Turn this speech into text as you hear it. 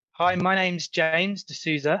Hi, my name's James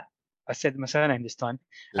D'Souza. I said my surname this time.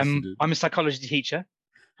 Yes, you did. I'm a psychology teacher.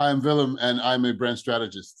 Hi, I'm Willem, and I'm a brand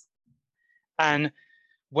strategist. And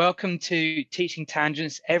welcome to Teaching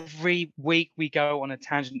Tangents. Every week we go on a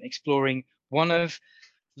tangent exploring one of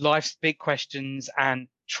life's big questions and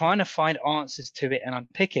trying to find answers to it and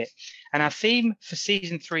unpick it. And our theme for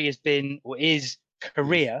season 3 has been, or is,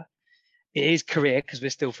 career. It is career because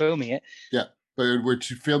we're still filming it. Yeah, but we're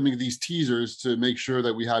filming these teasers to make sure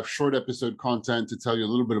that we have short episode content to tell you a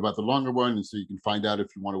little bit about the longer one, and so you can find out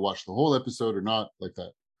if you want to watch the whole episode or not, like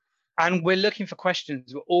that. And we're looking for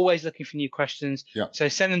questions. We're always looking for new questions. Yeah. So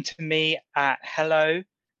send them to me at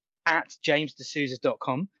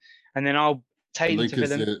hello@jamesdesouza.com, and then I'll take them to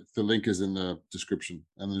Willem. The link is in the description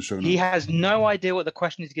and in the show notes. He has no idea what the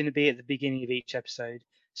question is going to be at the beginning of each episode.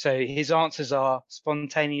 So his answers are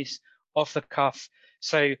spontaneous, off the cuff.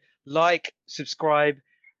 So like, subscribe,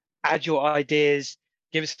 add your ideas,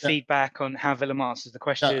 give us feedback on how Willem answers the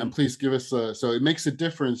question. Yeah, and please give us so it makes a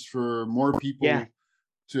difference for more people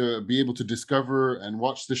to be able to discover and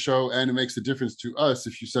watch the show, and it makes a difference to us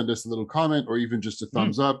if you send us a little comment or even just a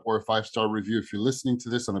thumbs up or a 5-star review if you're listening to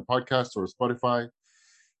this on a podcast or a Spotify.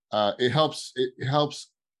 It helps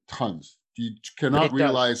tons. You cannot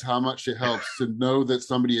realize how much it helps to know that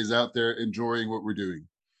somebody is out there enjoying what we're doing.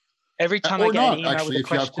 Every time I get an email actually, with a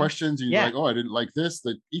if you have questions and you're like, oh, I didn't like this,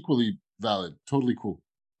 that's equally valid. Totally cool.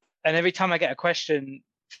 And every time I get a question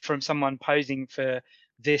from someone posing for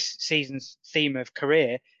this season's theme of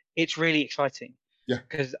career, it's really exciting. Yeah.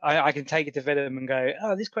 Because I can take it to Willem and go,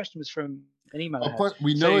 oh, this question was from an email.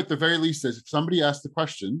 We know at the very least that if somebody asked the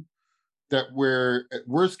question, that we're at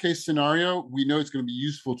worst case scenario, we know it's going to be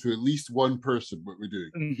useful to at least one person what we're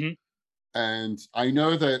doing. Mm-hmm. And I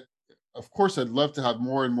know that, of course, I'd love to have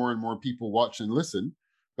more and more and more people watch and listen,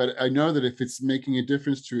 but I know that if it's making a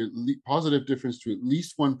difference positive difference to at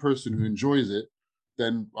least one person who enjoys it,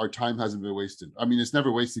 then our time hasn't been wasted. I mean, it's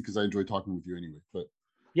never wasted because I enjoy talking with you anyway. But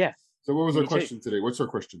yeah. So what was our question today? What's our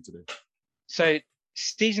question today? So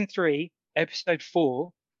season 3, episode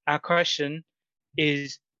 4, our question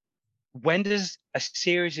is, when does a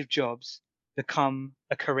series of jobs become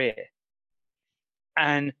a career?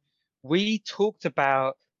 And we talked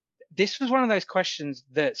about, this was one of those questions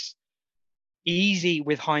that's easy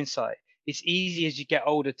with hindsight. It's easy as you get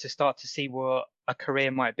older to start to see what a career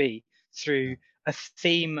might be through a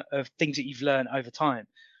theme of things that you've learned over time.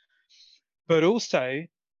 But also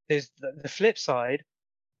there's the flip side,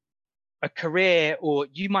 a career, or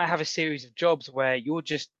you might have a series of jobs where you're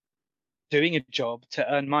just doing a job to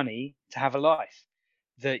earn money, to have a life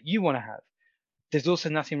that you want to have. There's also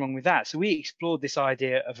nothing wrong with that. So we explored this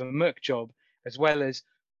idea of a Merc job as well as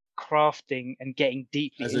crafting and getting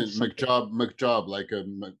deeply as in McJob, like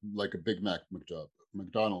a Big Mac McJob,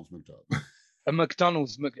 McDonald's McJob. A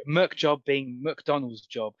McDonald's Merc job being McDonald's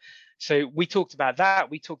job. So we talked about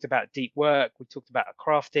that. We talked about deep work. We talked about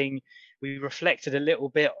crafting. We reflected a little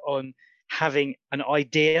bit on having an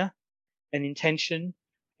idea, an intention.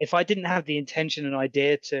 If I didn't have the intention and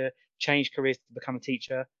idea to change careers to become a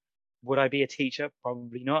teacher, would I be a teacher?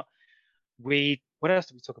 Probably not. What else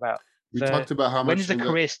did we talk about? We talked about how much. When does a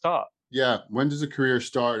career start? Yeah, when does a career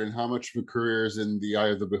start, and how much of a career is in the eye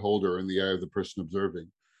of the beholder, in the eye of the person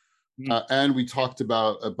observing. And we talked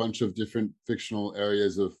about a bunch of different fictional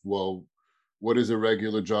areas of, well, what is a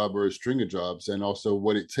regular job or a string of jobs, and also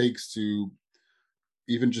what it takes to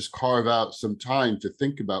even just carve out some time to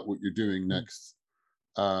think about what you're doing next.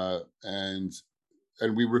 And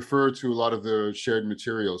we refer to a lot of the shared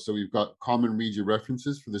material. So we've got common media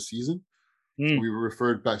references for the season. So we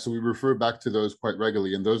refer back to those quite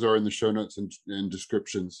regularly, and those are in the show notes and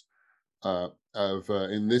descriptions of,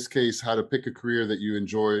 in this case, How to Pick a Career That You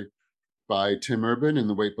Enjoy by Tim Urban in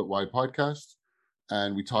the Wait But Why podcast.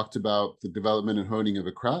 And we talked about the development and honing of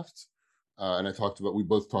a craft. And we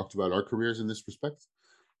both talked about our careers in this respect.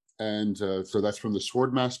 And so that's from the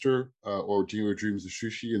Swordmaster or Do Your Dreams of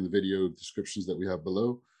Sushi in the video descriptions that we have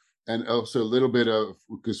below. And also a little bit of,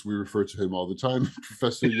 because we refer to him all the time,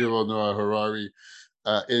 Professor Yuval Noah Harari,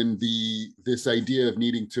 in this idea of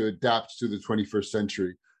needing to adapt to the 21st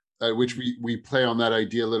century, which we play on that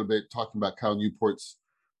idea a little bit, talking about Cal Newport's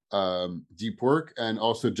deep work, and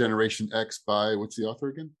also Generation X by, what's the author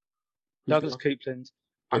again? Douglas Coupland.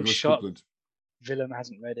 I'm shocked Willem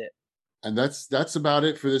hasn't read it. And that's about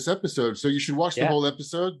it for this episode. So you should watch the whole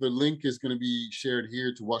episode. The link is going to be shared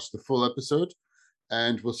here to watch the full episode.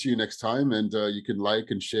 And we'll see you next time. And you can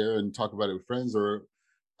like and share and talk about it with friends, or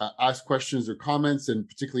ask questions or comments. And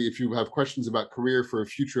particularly if you have questions about career for a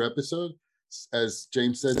future episode, as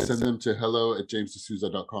James said, send them to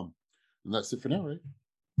hello@jamesdesouza.com. And that's it for now, right?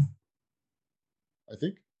 I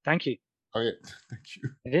think. Thank you. Okay, thank you.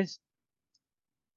 It is.